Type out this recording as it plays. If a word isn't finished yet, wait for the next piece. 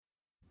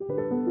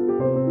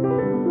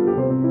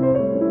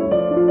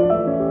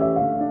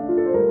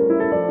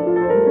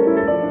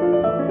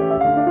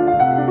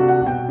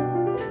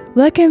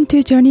Welcome to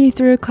Journey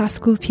Through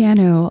Classical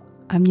Piano.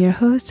 I'm your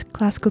host,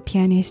 classical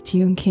pianist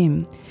Yoon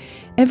Kim.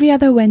 Every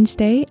other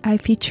Wednesday, I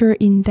feature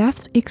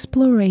in-depth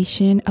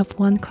exploration of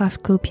one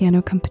classical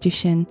piano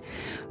composition.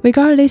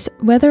 Regardless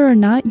whether or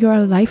not you're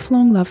a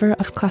lifelong lover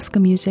of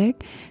classical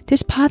music,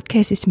 this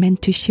podcast is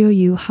meant to show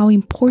you how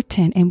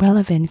important and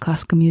relevant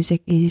classical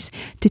music is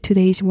to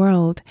today's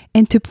world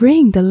and to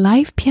bring the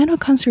live piano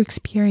concert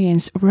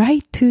experience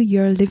right to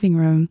your living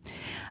room.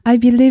 I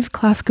believe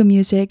classical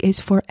music is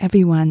for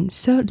everyone,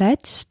 so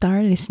let's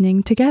start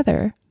listening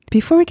together.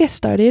 Before we get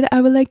started,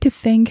 I would like to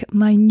thank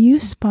my new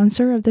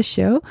sponsor of the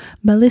show,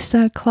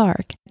 Melissa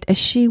Clark.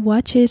 She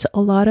watches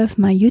a lot of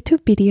my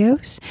YouTube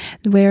videos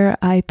where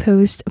I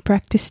post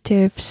practice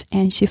tips,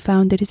 and she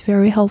found it is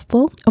very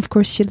helpful. Of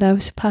course, she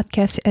loves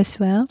podcasts as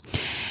well.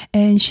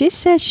 And she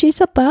said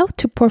she's about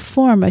to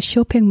perform a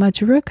Chopin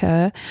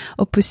Mazurka,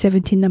 Opus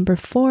 17 number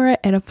 4,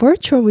 at a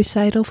virtual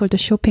recital for the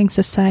Chopin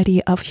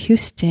Society of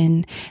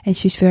Houston. And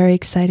she's very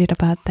excited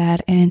about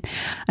that. And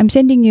I'm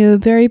sending you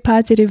very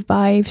positive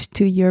vibes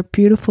to your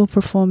beautiful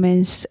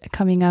performance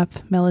coming up,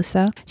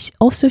 Melissa.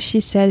 She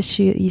said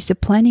she is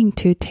planning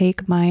to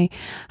take my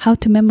How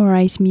to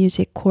Memorize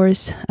Music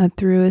course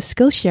through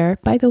Skillshare.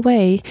 By the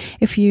way,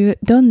 if you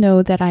don't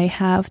know that I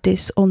have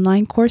these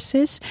online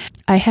courses,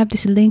 I have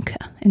this link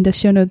in the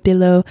show note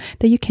below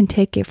that you can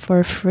take it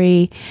for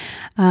free.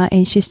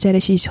 And she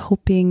said she's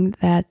hoping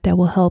that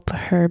will help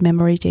her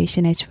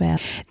memorization as well.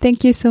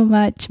 Thank you so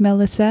much,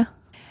 Melissa.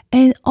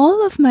 And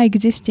all of my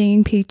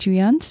existing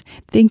Patreons,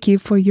 thank you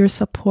for your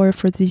support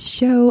for this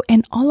show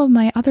and all of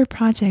my other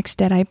projects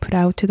that I put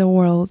out to the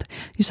world.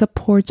 Your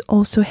support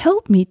also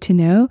help me to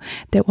know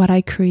that what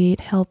I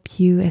create help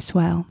you as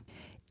well.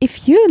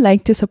 If you'd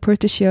like to support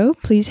the show,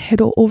 please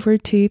head over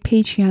to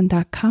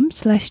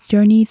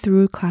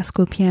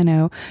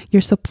patreon.com/journeythroughclassicalpiano.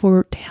 Your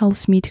support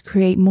helps me to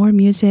create more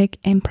music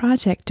and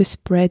projects to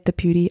spread the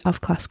beauty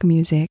of classical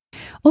music.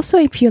 Also,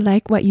 if you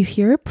like what you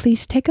hear,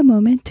 please take a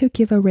moment to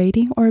give a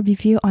rating or a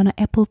review on an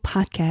Apple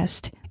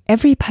podcast.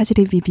 Every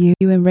positive review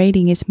and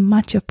rating is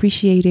much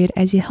appreciated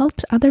as it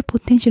helps other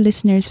potential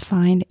listeners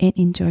find and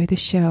enjoy the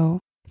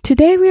show.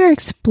 Today we are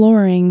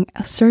exploring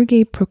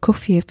Sergei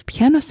Prokofiev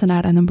Piano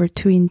Sonata No.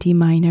 2 in D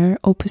minor,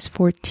 Opus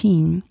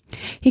 14.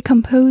 He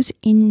composed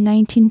in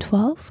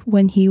 1912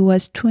 when he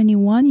was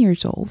 21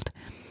 years old.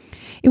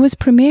 It was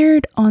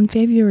premiered on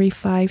February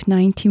 5,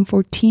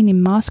 1914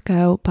 in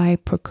Moscow by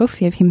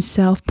Prokofiev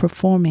himself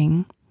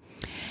performing.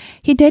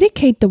 He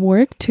dedicated the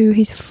work to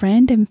his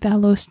friend and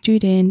fellow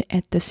student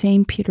at the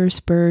St.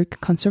 Petersburg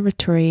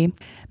Conservatory,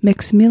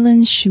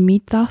 Maximilian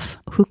Shumitov,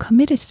 who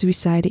committed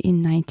suicide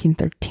in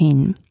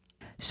 1913.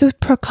 So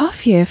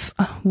Prokofiev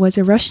was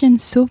a Russian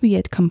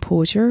Soviet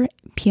composer,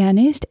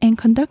 pianist, and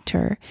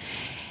conductor.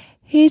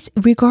 He's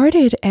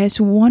regarded as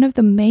one of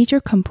the major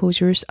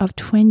composers of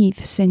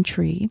 20th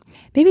century.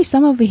 Maybe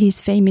some of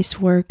his famous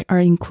work are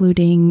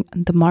including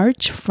the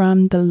March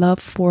from the Love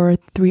for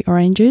Three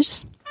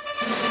Oranges,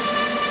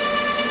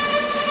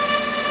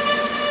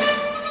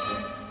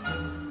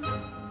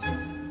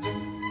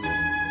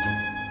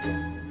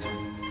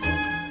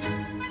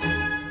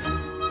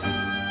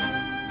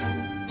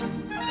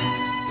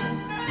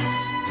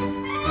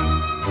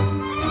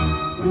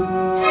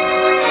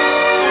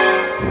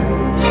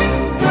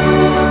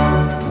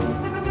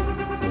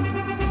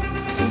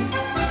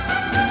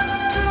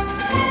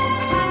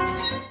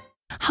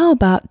 How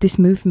about this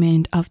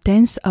movement of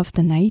Dance of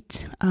the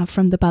Night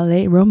from the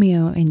ballet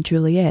Romeo and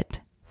Juliet?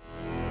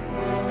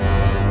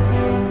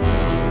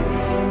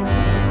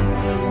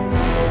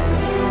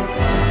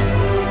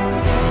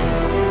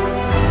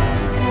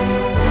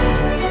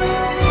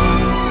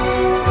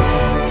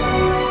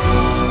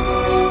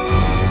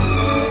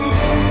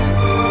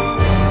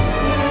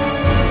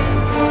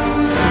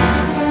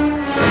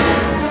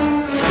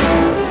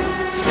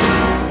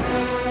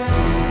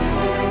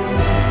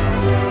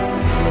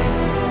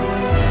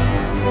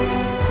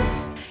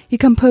 He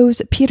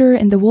composed Peter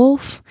and the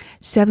Wolf,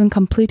 7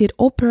 completed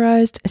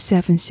operas,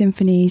 7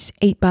 symphonies,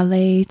 8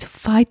 ballets,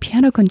 5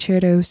 piano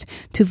concertos,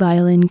 2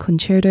 violin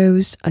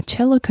concertos, a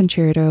cello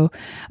concerto,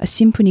 a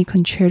symphony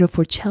concerto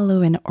for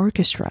cello and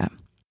orchestra.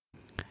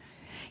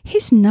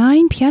 His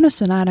 9 piano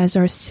sonatas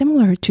are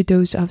similar to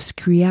those of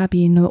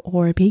Scriabin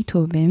or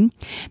Beethoven,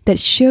 that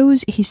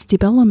shows his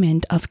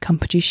development of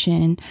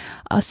composition,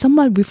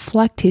 somewhat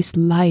reflect his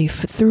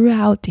life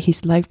throughout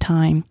his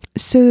lifetime.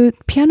 So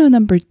piano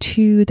number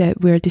 2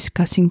 that we're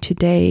discussing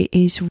today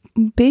is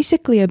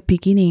basically a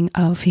beginning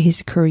of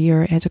his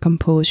career as a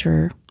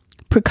composer.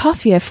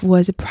 Prokofiev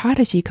was a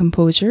prodigy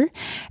composer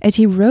as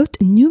he wrote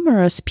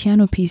numerous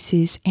piano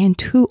pieces and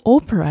 2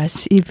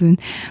 operas even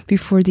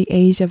before the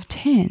age of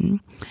 10.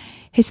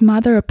 His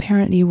mother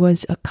apparently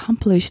was an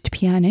accomplished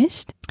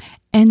pianist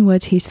and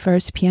was his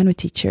first piano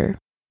teacher.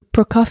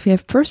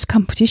 Prokofiev's first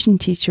composition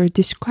teacher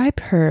described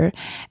her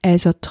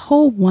as a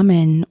tall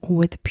woman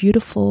with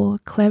beautiful,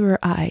 clever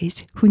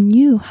eyes who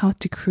knew how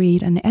to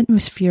create an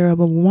atmosphere of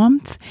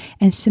warmth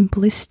and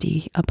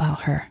simplicity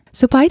about her.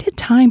 So by the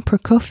time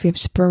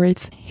Prokofiev's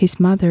birth, his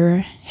mother,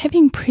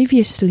 having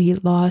previously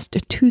lost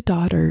two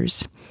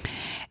daughters,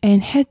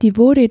 and had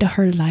devoted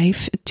her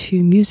life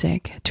to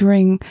music.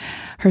 During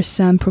her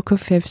son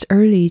Prokofiev's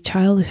early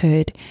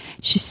childhood,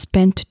 she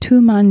spent 2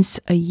 months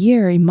a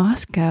year in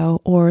Moscow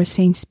or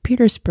St.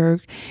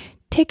 Petersburg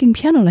taking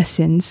piano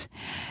lessons.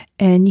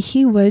 And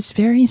he was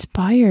very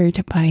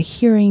inspired by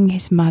hearing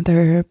his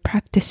mother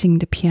practicing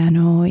the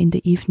piano in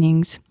the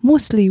evenings,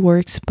 mostly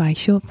works by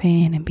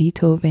Chopin and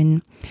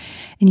Beethoven.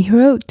 And he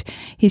wrote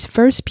his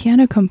first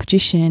piano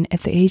composition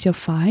at the age of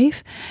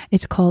 5.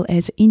 It's called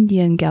as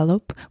Indian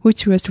Galop,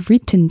 which was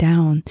written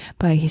down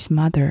by his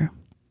mother.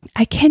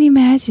 I can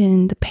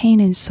imagine the pain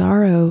and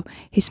sorrow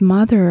his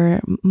mother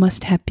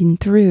must have been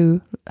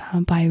through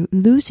by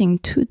losing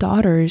two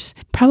daughters.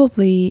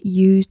 Probably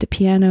used the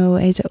piano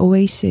as an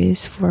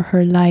oasis for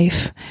her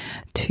life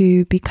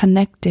to be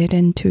connected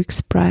and to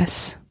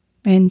express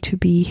and to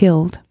be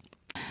healed.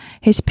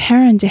 His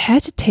parents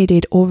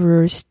hesitated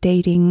over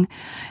stating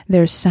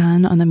their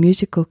son on a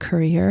musical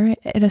career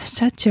at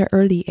such an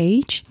early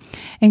age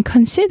and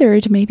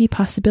considered maybe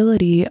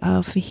possibility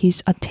of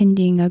his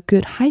attending a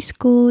good high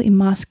school in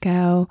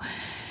Moscow.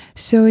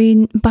 So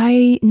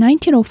by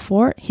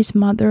 1904, his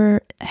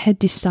mother had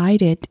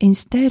decided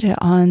instead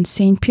on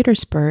St.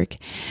 Petersburg.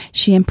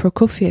 She and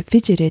Prokofiev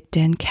visited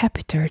then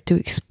capital to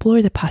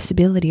explore the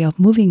possibility of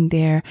moving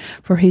there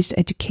for his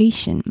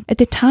education. At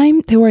the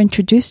time, they were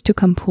introduced to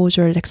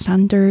composer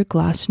Alexander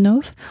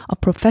Glasnov, a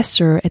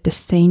professor at the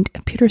St.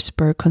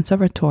 Petersburg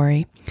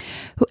Conservatory,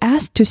 who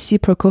asked to see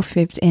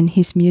Prokofiev and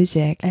his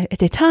music. At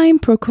the time,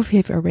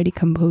 Prokofiev already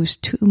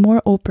composed 2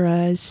 more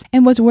operas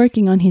and was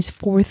working on his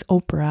 4th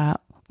opera,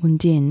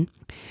 Undine.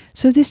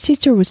 So this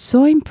teacher was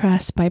so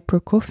impressed by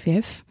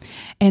Prokofiev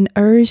and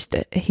urged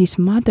his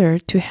mother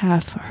to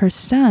have her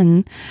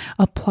son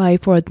apply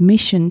for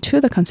admission to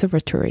the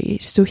conservatory.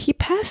 So he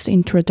passed the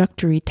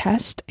introductory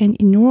test and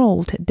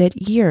enrolled that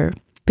year.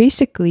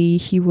 Basically,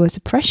 he was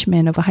a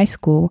freshman of a high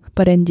school,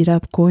 but ended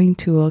up going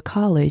to a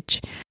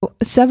college.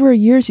 Several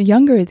years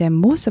younger than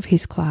most of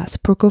his class,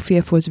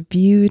 Prokofiev was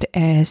viewed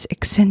as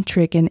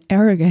eccentric and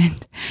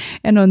arrogant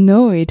and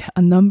annoyed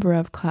a number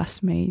of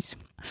classmates.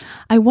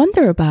 I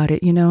wonder about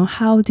it,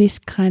 how this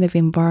kind of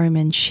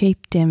environment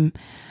shaped him,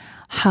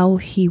 how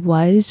he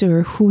was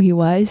or who he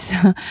was.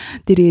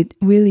 Did it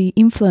really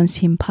influence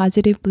him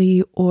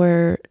positively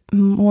or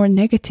more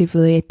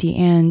negatively at the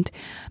end?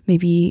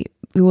 Maybe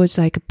it was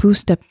like a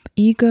boost up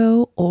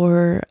ego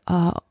or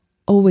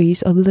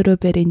always a little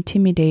bit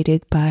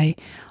intimidated by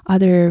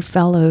other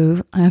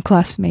fellow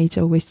classmates,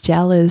 always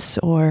jealous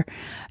or,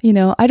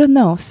 I don't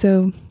know.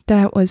 So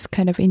that was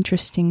kind of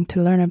interesting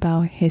to learn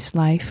about his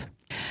life.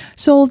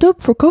 So although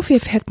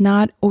Prokofiev had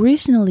not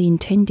originally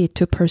intended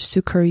to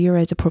pursue career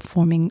as a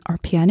performing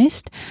art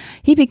pianist,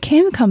 he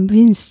became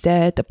convinced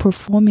that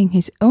performing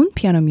his own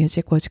piano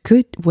music was a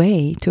good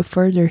way to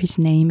further his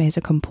name as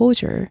a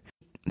composer.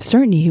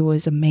 Certainly, he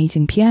was an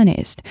amazing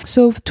pianist.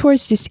 So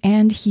towards this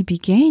end, he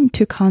began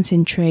to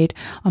concentrate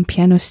on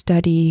piano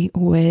study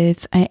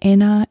with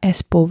Anna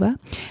Espova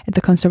at the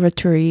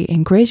conservatory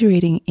and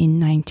graduating in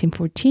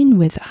 1914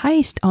 with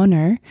highest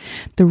honor,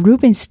 the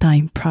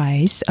Rubinstein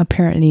Prize.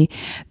 Apparently,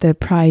 the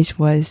prize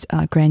was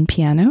grand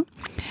piano,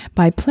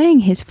 by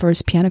playing his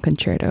first piano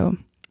concerto.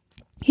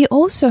 He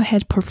also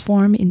had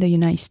performed in the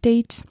United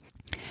States.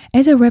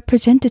 As a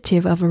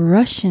representative of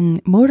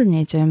Russian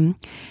modernism,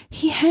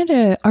 he had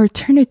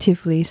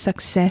alternatively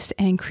success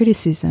and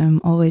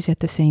criticism always at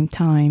the same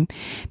time.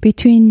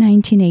 Between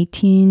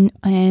 1918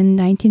 and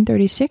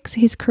 1936,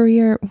 his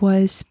career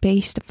was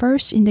based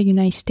first in the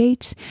United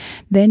States,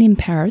 then in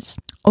Paris.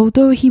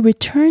 Although he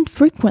returned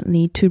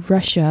frequently to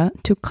Russia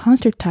to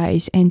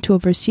concertize and to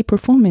oversee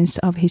performance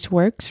of his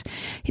works,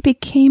 he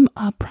became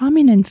a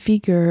prominent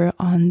figure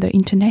on the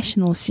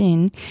international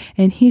scene,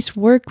 and his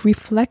work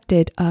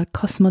reflected a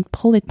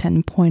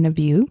cosmopolitan point of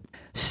view.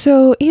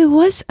 So it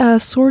was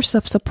a source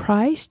of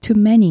surprise to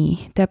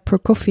many that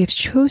Prokofiev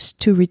chose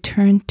to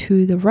return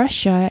to the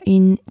Russia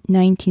in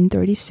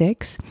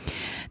 1936.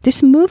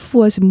 This move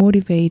was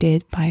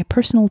motivated by a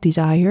personal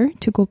desire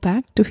to go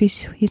back to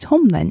his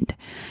homeland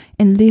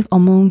and live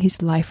among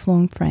his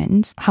lifelong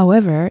friends.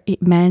 However,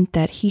 it meant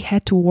that he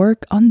had to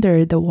work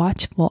under the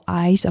watchful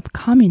eyes of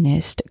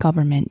communist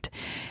government,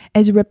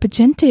 as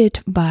represented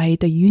by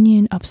the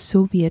Union of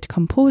Soviet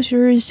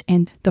Composers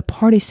and the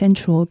Party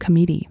Central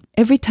Committee.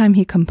 Every time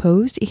he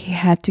composed, he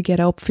had to get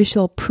an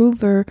official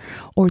approval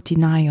or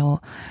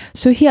denial.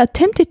 So he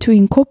attempted to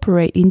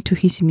incorporate into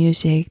his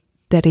music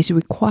that is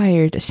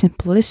required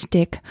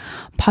simplistic,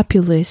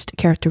 populist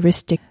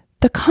characteristic.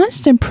 The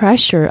constant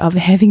pressure of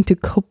having to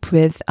cope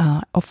with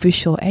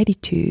official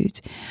attitude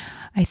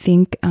I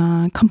think,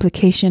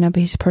 complication of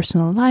his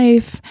personal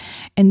life,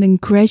 and then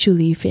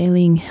gradually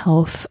failing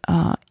health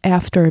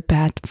after a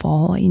bad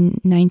fall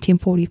in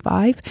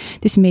 1945.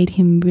 This made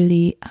him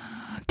really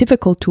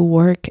difficult to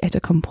work as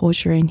a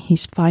composer in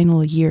his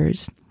final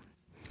years.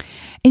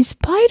 In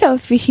spite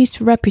of his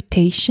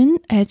reputation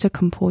as a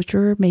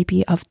composer,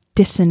 maybe of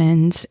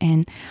dissonance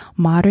and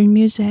modern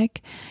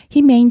music,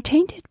 he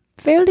maintained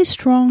fairly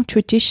strong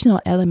traditional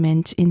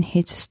elements in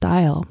his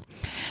style.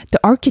 The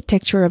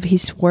architecture of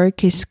his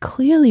work is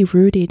clearly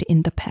rooted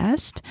in the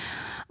past.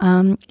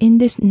 In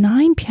this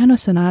 9 piano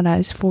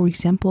sonatas, for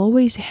example,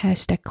 always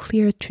has that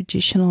clear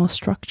traditional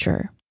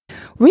structure.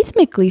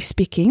 Rhythmically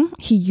speaking,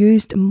 he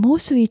used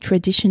mostly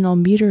traditional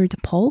metered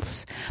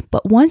pulse,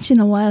 but once in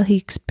a while he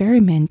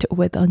experimented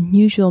with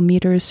unusual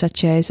meters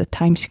such as a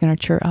time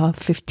signature of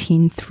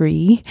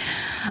 15/3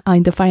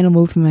 in the final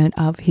movement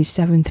of his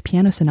 7th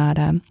piano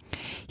sonata.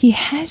 He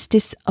has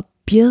this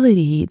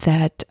ability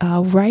that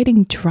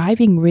writing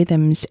driving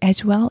rhythms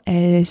as well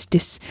as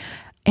this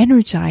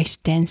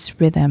energized dance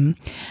rhythm.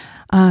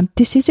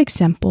 This is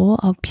example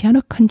of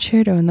Piano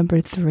Concerto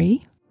number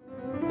 3.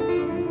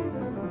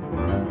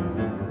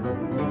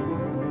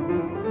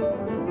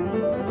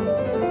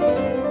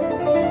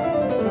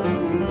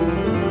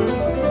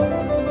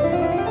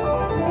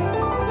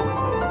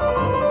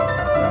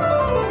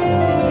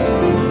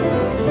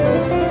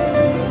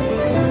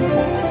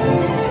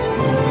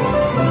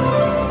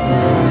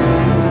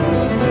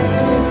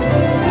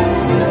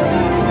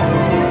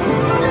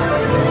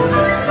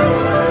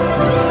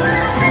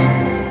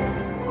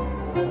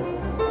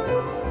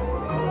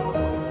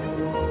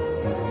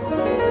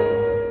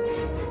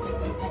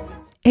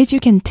 As you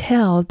can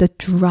tell, the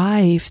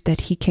drive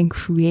that he can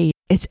create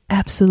is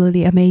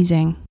absolutely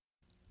amazing.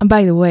 And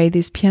by the way,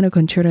 this Piano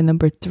Concerto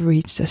number 3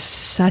 is just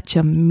such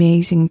an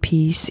amazing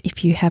piece.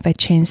 If you have a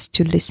chance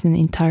to listen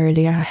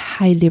entirely, I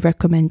highly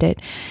recommend it.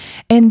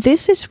 And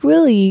this is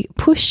really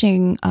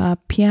pushing a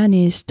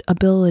pianist's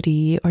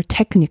ability or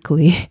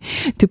technically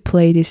to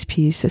play this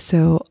piece.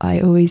 So I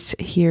always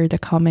hear the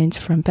comments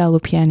from fellow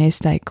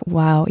pianists like,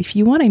 wow, if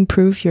you want to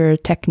improve your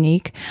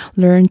technique,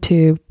 learn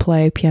to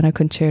play Piano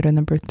Concerto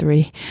number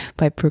 3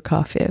 by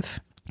Prokofiev.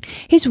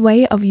 His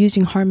way of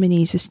using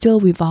harmonies still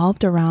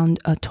revolved around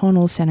a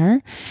tonal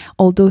center,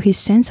 although his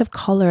sense of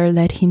color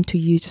led him to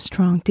use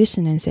strong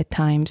dissonance at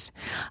times.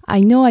 I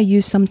know I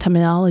use some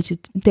terminology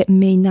that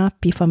may not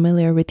be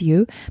familiar with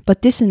you,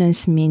 but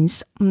dissonance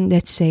means,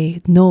 let's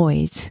say,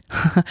 noise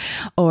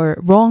or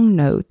wrong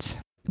notes.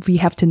 We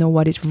have to know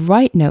what is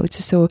right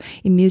notes. So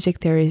in music,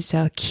 there is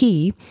a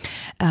key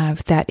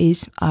that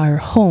is our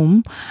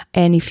home.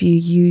 And if you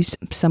use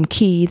some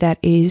key that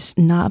is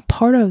not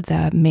part of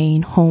the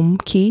main home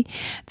key,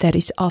 that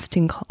is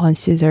often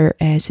considered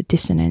as a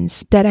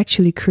dissonance. That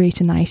actually creates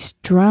a nice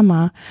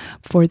drama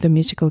for the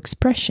musical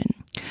expression.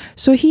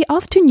 So he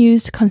often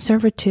used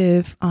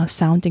conservative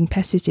sounding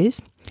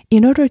passages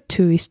in order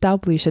to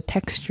establish a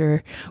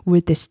texture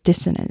with this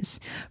dissonance,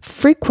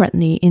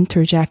 frequently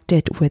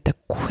interjected with the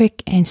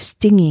quick and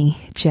stinging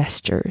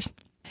gestures.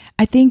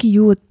 I think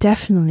you will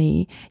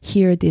definitely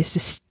hear these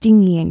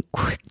stinging and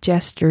quick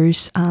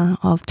gestures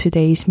of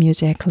today's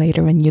music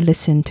later when you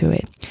listen to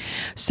it.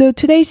 So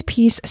today's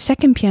piece,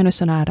 Second Piano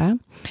Sonata,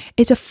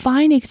 is a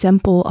fine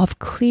example of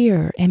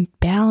clear and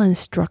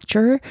balanced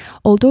structure.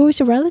 Although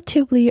it's a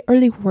relatively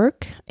early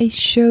work, it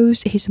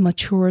shows his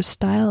mature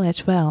style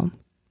as well.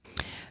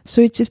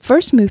 So its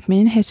first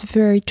movement has a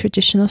very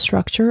traditional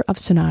structure of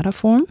sonata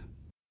form.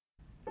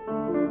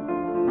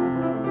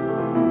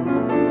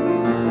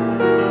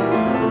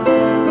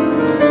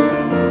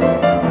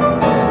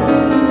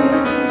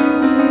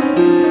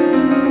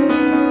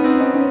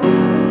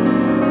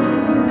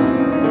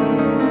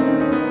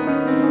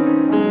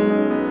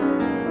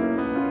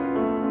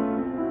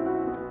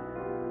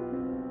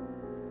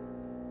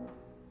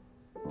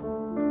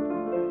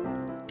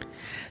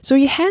 So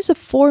it has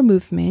 4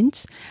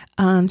 movements.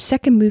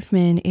 Second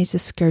movement is a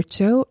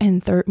scherzo,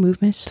 and third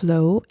movement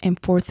slow, and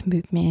fourth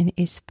movement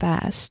is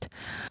fast.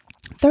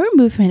 Third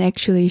movement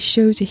actually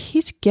shows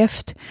his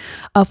gift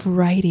of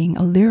writing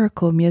a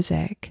lyrical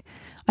music.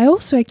 I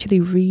also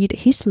actually read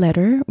his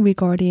letter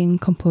regarding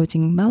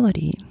composing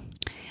melody.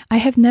 I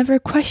have never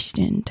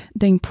questioned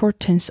the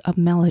importance of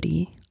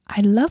melody. I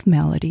love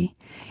melody,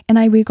 and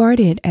I regard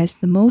it as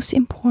the most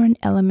important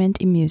element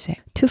in music.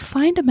 To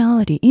find a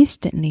melody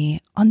instantly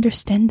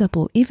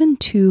understandable even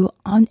to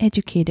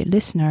uneducated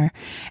listener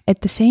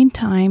at the same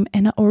time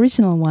an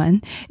original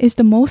one is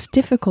the most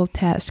difficult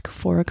task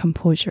for a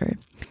composer.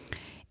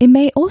 It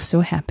may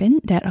also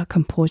happen that a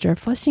composer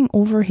fussing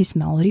over his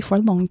melody for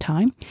a long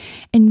time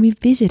and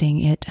revisiting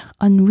it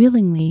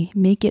unwillingly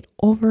make it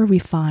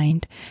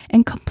over-refined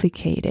and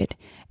complicated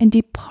and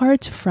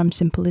departs from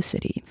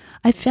simplicity.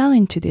 I fell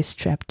into this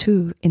trap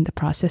too in the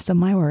process of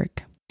my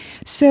work.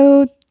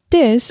 So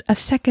this, a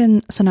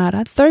second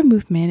sonata, third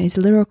movement is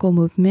lyrical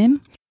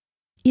movement.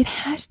 it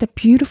has the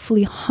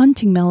beautifully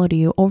haunting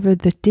melody over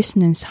the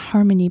dissonance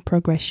harmony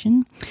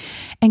progression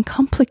and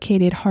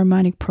complicated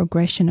harmonic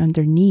progression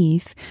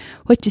underneath,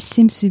 which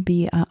seems to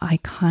be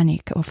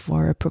iconic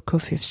for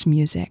Prokofiev's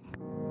music.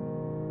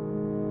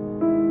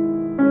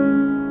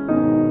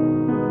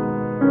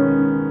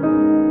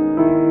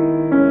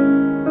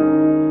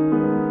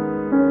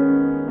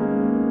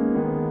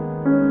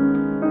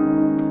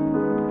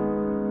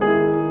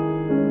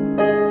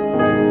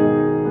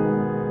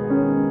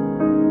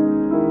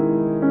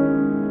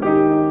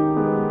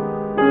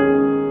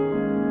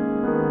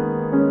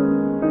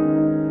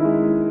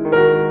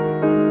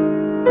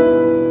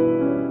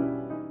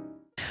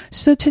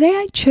 So today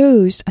I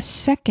chose a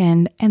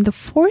second and the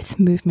fourth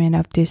movement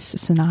of this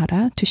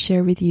sonata to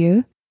share with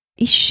you.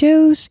 It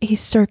shows his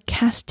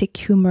sarcastic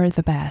humor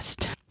the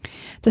best.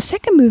 The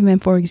second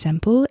movement, for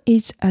example,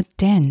 is a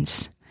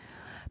dance.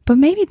 But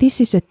maybe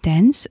this is a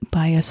dance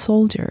by a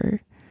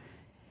soldier.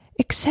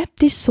 Except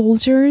these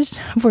soldiers,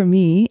 for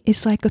me,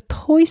 is like a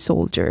toy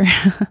soldier.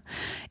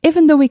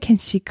 Even though we can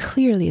see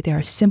clearly they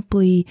are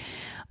simply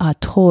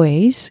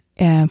toys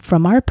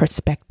from our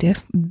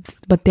perspective,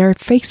 but their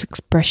face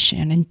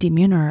expression and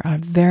demeanor are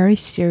very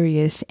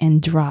serious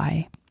and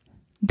dry.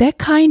 That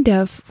kind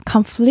of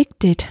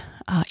conflicted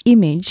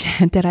image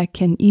that I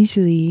can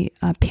easily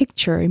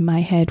picture in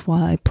my head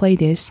while I play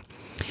this,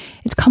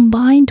 it's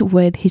combined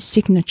with his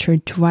signature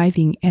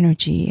driving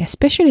energy,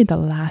 especially the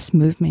last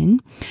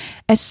movement.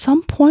 At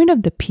some point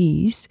of the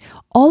piece,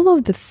 all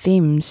of the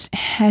themes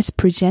has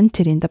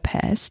presented in the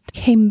past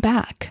came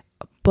back,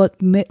 but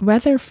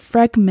rather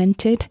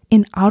fragmented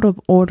and out of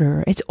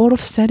order. It's all of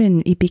a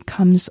sudden it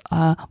becomes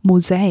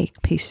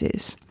mosaic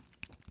pieces.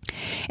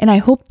 And I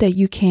hope that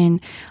you can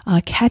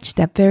catch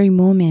that very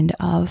moment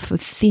of a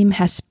theme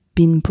has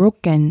been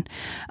broken,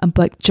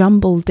 but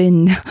jumbled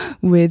in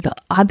with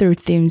other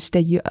themes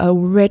that you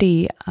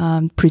already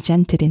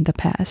presented in the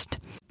past.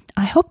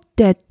 I hope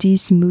that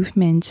these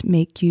movements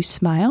make you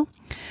smile.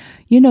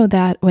 You know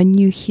that when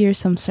you hear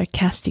some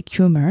sarcastic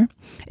humor,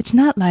 it's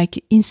not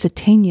like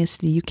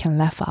instantaneously you can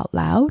laugh out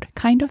loud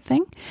kind of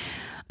thing,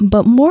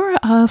 but more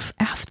of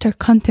after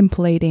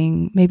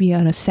contemplating maybe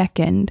on a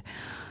second,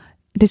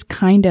 it is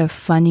kind of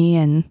funny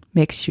and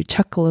makes you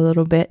chuckle a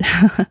little bit.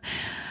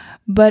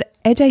 But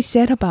as I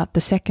said about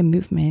the second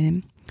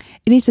movement,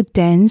 it is a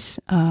dance,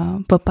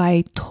 but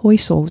by toy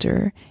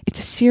soldier.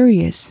 It's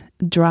serious,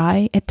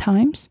 dry at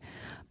times,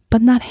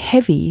 but not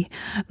heavy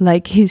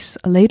like his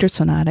later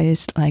sonata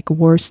is, like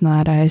War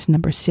Sonata is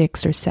number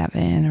 6 or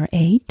 7 or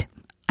 8.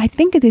 I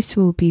think this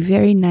will be a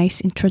very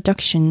nice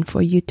introduction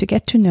for you to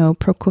get to know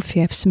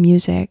Prokofiev's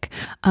music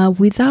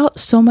without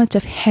so much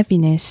of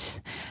heaviness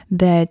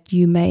that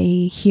you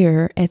may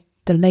hear at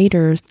the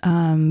later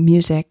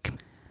music.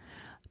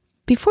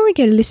 Before we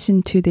get to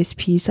listen to this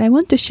piece, I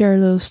want to share a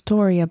little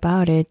story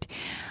about it.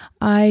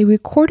 I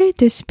recorded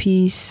this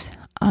piece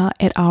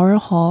at our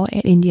hall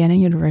at Indiana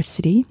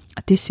University.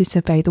 This is,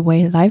 by the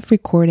way, live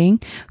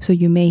recording, so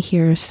you may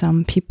hear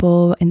some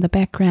people in the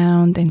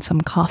background and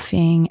some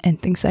coughing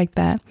and things like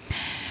that.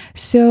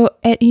 So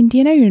at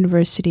Indiana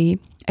University,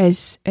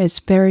 as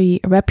very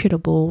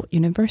reputable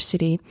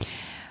university,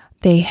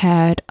 they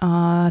had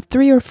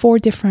 3 or 4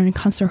 different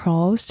concert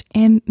halls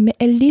and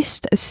at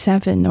least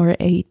 7 or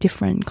 8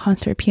 different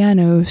concert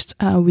pianos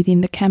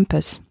within the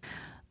campus.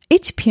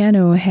 Each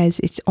piano has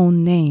its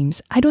own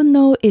names. I don't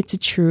know it's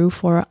true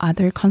for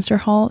other concert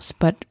halls,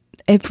 but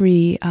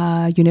every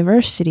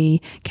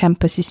university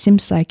campus, it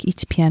seems like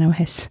each piano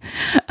has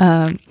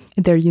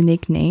their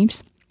unique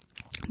names.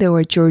 There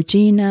were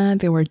Georgina,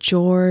 there were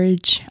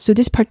George. So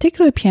this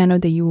particular piano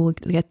that you will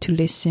get to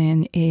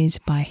listen is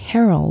by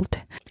Harold.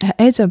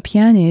 As a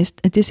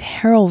pianist, this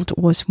Harold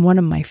was one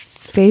of my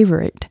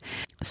favorite.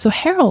 So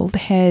Harold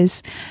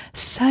has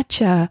such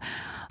a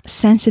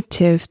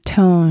sensitive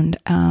tone,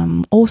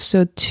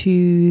 also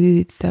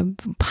to the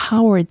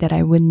power that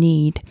I would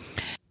need.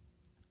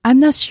 I'm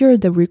not sure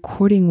the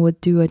recording would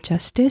do it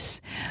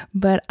justice,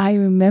 but I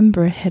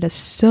remember had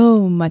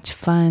so much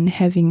fun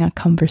having a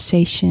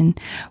conversation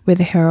with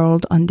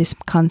Harold on this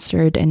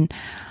concert, and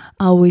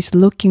always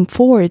looking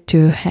forward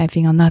to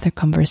having another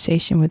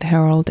conversation with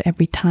Harold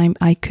every time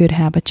I could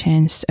have a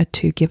chance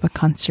to give a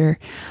concert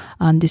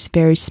on this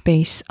very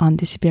space, on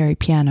this very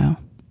piano.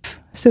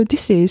 So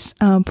this is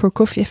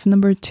Prokofiev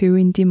number 2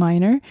 in D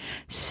minor,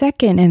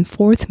 second and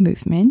fourth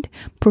movement,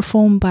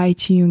 performed by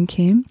Ji-yoon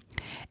Kim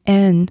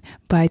and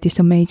by this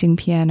amazing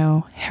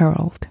piano,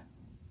 Harold.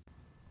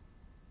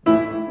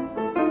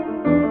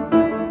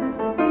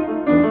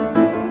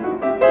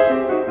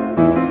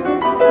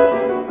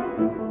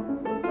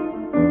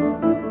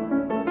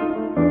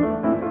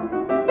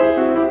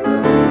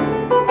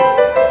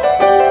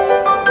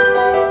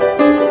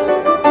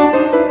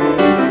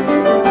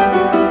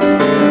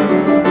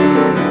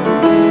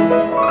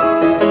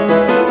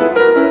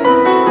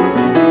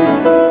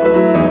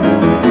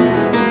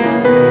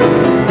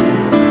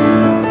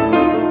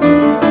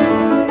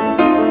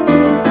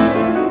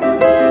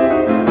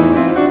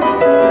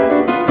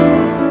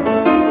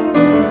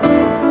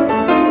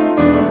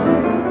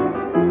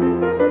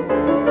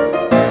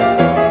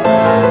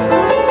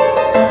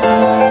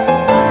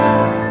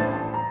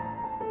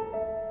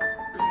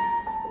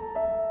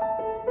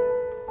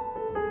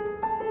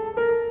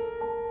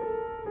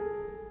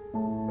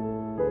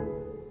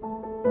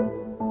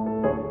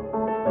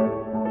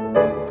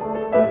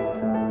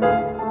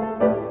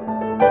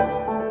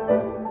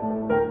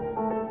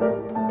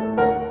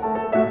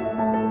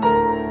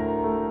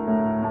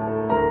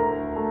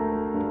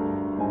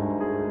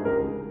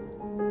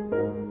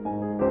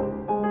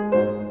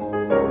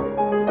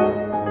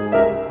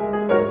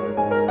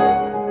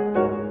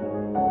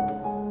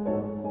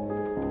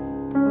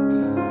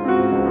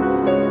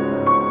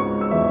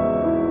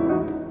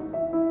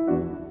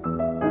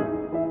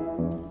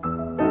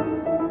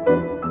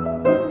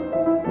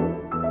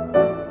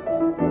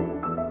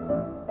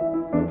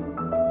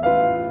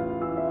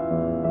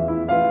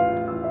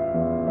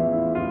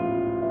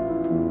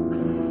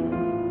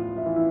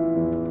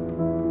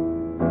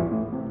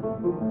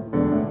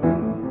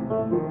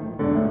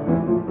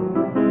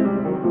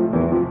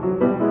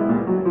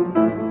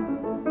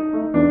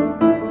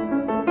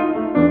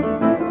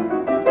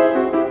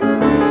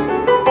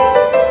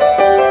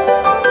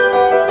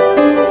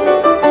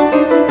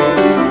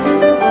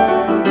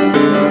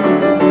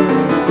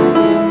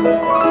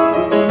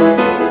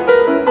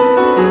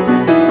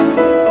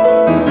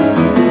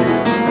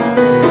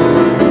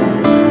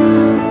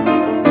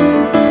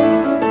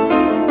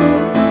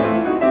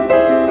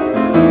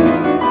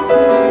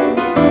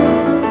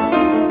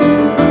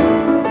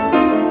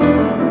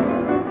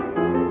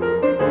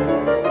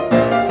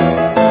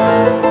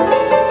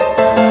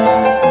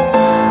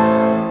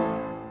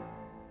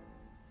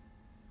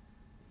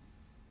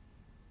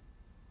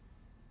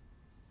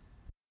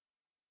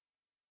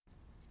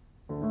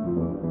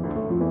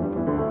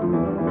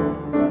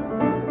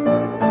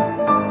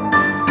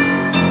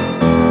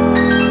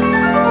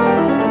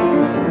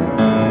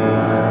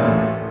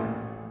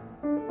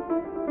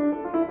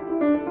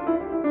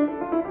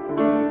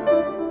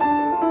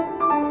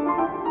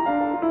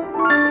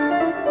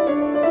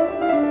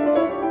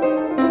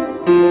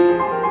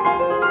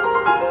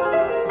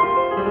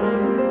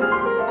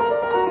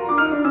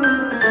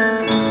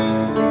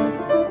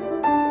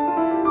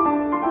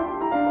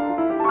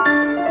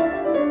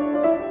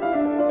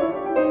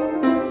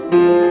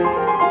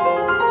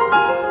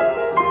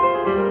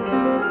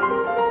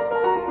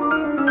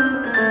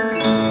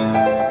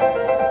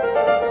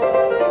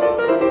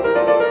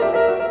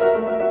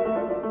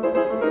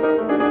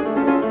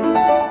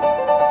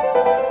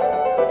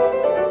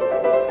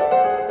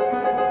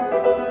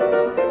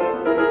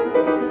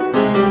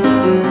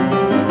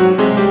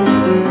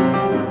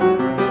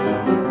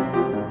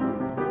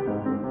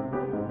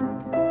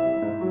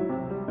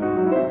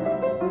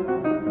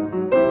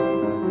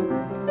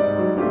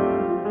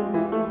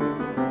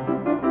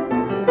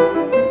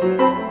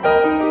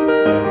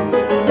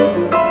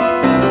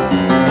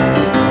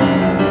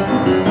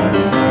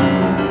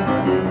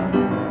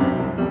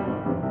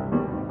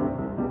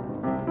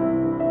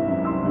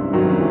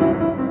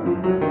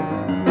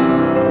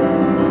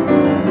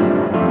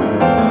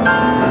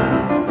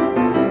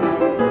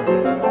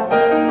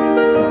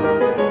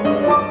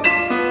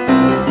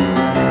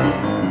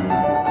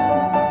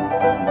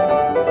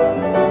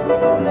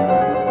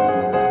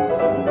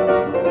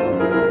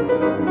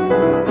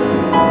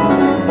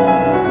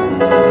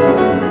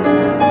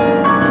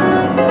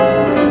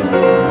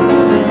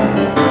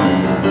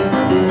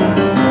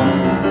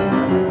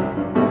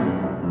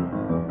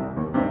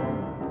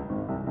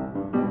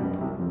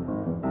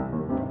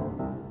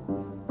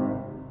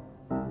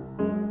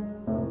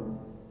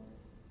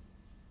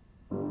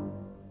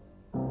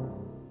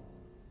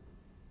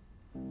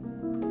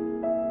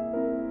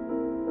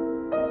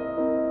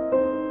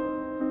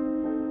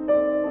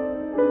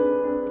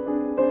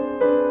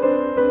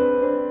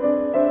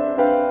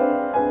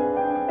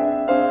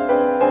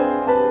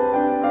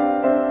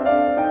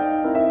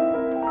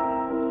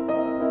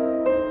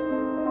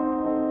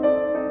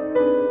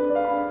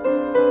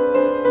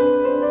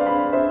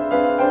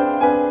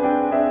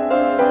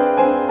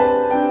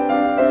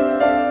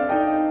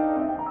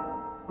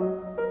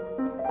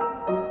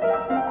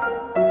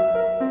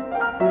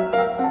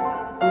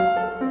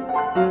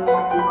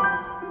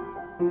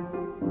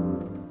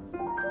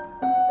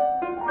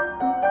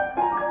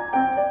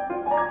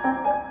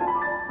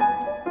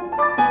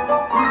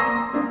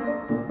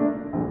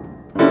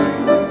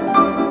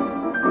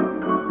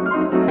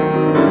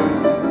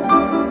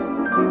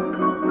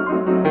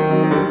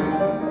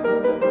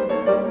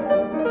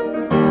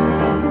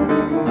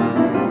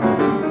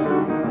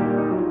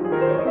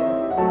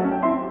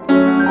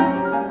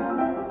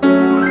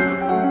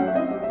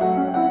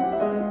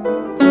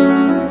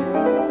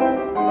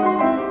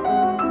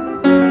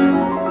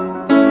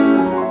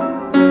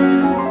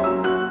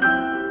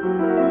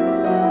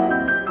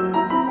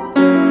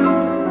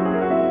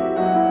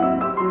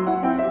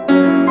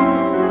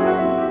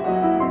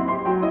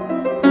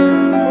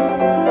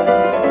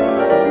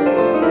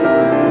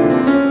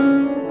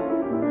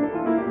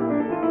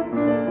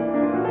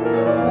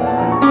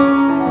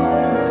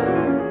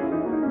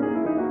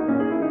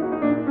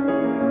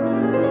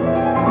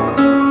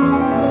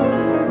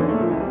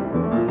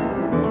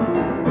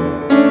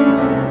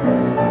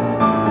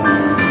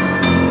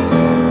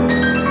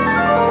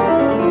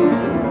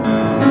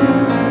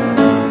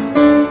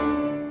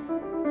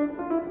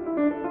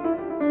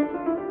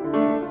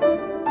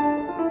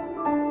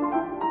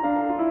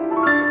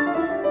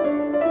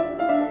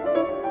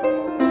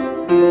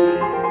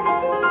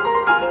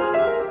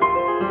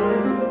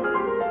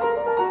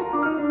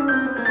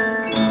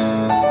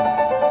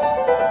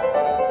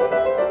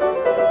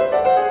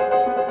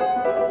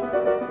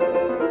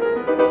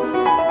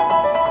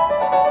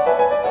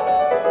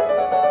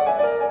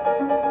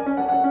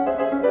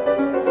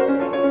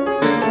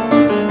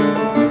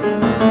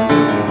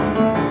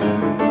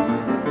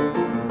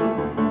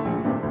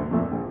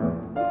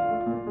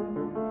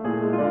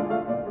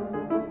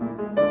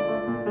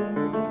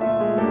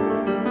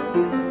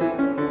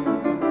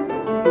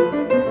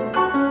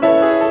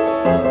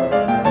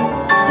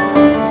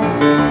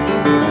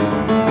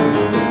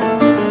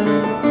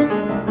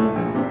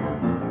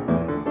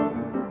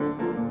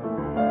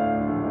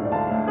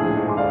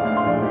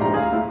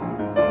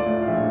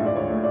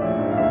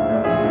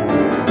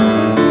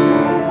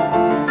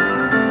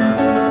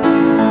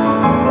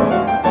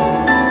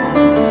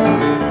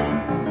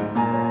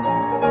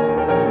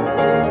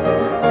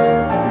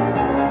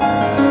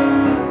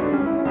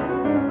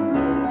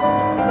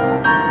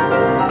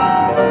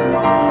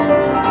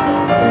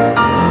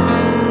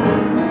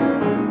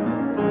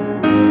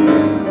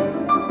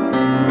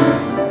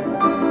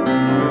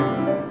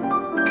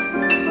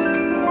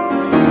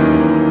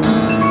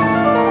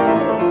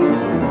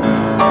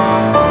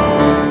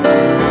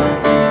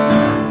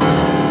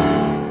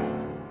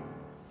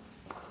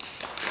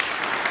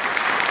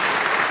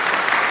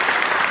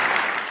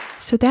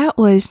 So that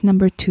was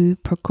number 2,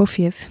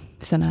 Prokofiev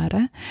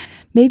Sonata.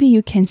 Maybe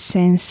you can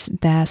sense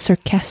the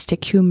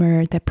sarcastic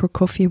humor that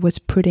Prokofiev was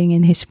putting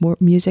in his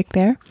music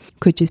there.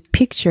 Could you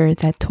picture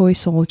the toy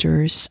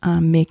soldiers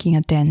making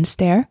a dance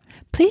there?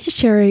 Please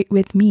share it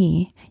with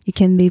me. You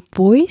can leave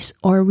voice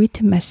or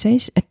written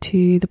message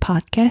to the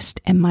podcast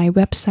at my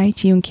website,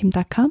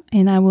 jiyoonkim.com,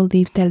 and I will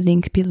leave the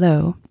link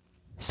below.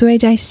 So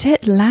as I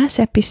said last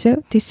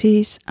episode, this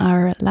is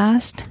our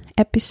last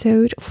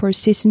episode for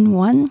season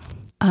 1.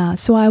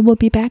 So I will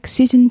be back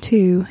season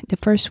 2, the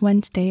first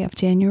Wednesday of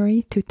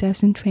January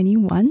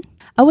 2021.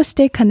 I will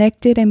stay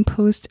connected and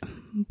post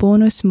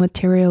bonus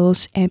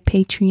materials at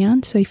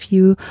Patreon. So if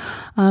you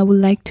would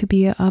like to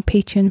be a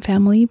Patreon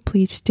family,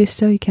 please do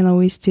so. You can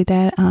always do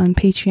that on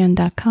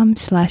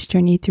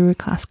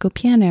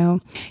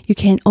patreon.com/journeythroughclassicalpiano. You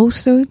can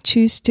also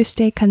choose to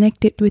stay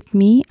connected with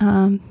me.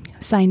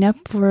 Sign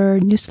up for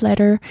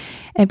newsletter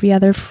every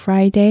other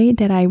Friday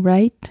that I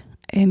write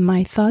and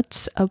my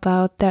thoughts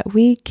about that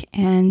week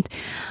and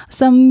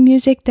some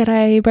music that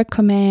I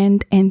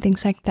recommend and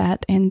things like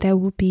that. And that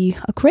will be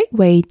a great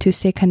way to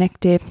stay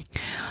connected.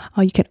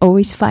 You can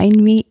always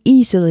find me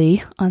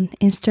easily on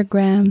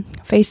Instagram,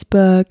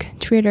 Facebook,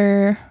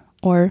 Twitter,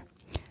 or,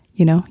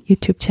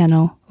 YouTube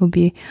channel will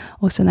be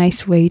also a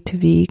nice way to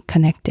be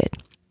connected.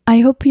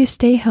 I hope you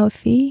stay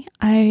healthy.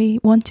 I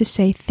want to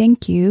say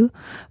thank you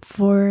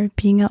for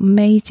being an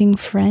amazing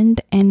friend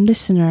and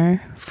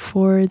listener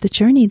for the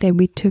journey that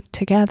we took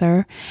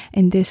together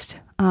in this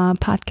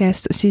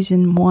podcast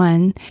season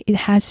 1. It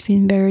has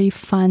been a very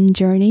fun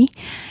journey,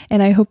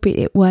 and I hope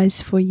it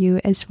was for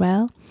you as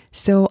well.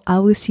 So I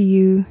will see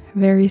you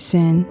very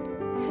soon.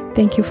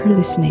 Thank you for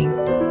listening.